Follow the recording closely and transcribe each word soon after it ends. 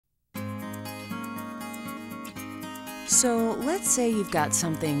So let's say you've got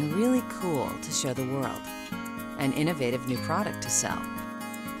something really cool to show the world, an innovative new product to sell,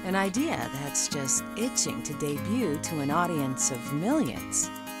 an idea that's just itching to debut to an audience of millions.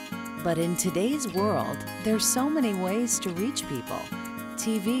 But in today's world, there's so many ways to reach people: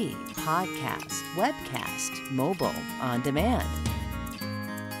 TV, podcast, webcast, mobile, on demand.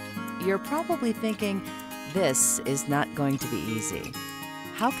 You're probably thinking, this is not going to be easy.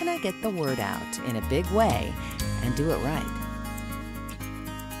 How can I get the word out in a big way and do it right?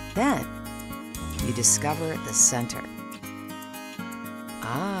 Then you discover the center.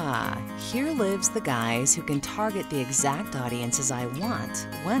 Here lives the guys who can target the exact audiences I want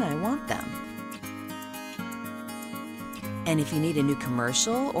when I want them. And if you need a new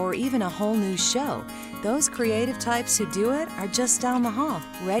commercial or even a whole new show, those creative types who do it are just down the hall,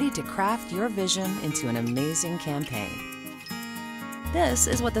 ready to craft your vision into an amazing campaign. This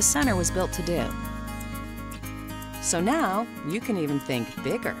is what the center was built to do. So now you can even think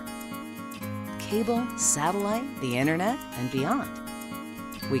bigger. Cable, satellite, the internet, and beyond.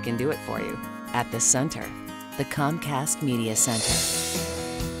 We can do it for you at the center, the Comcast Media Center.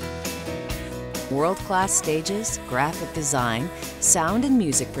 World-class stages, graphic design, sound and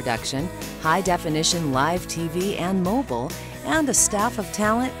music production, high-definition live TV and mobile, and a staff of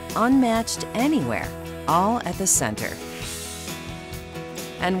talent unmatched anywhere, all at the center.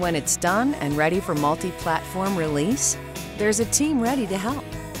 And when it's done and ready for multi-platform release, there's a team ready to help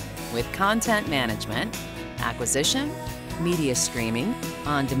with content management, acquisition, media streaming,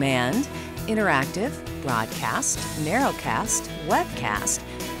 on-demand, interactive, broadcast, narrowcast, webcast,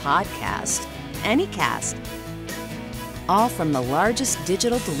 podcast, Anycast, all from the largest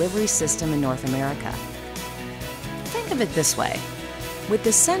digital delivery system in North America. Think of it this way. With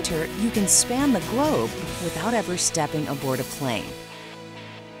the center, you can span the globe without ever stepping aboard a plane.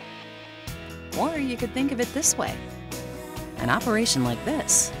 Or you could think of it this way. An operation like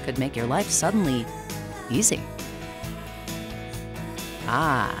this could make your life suddenly easy.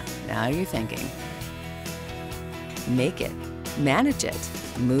 Now you're thinking. Make it, manage it,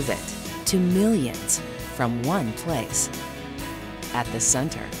 move it to millions from one place. At the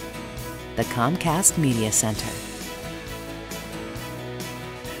center, the Comcast Media Center.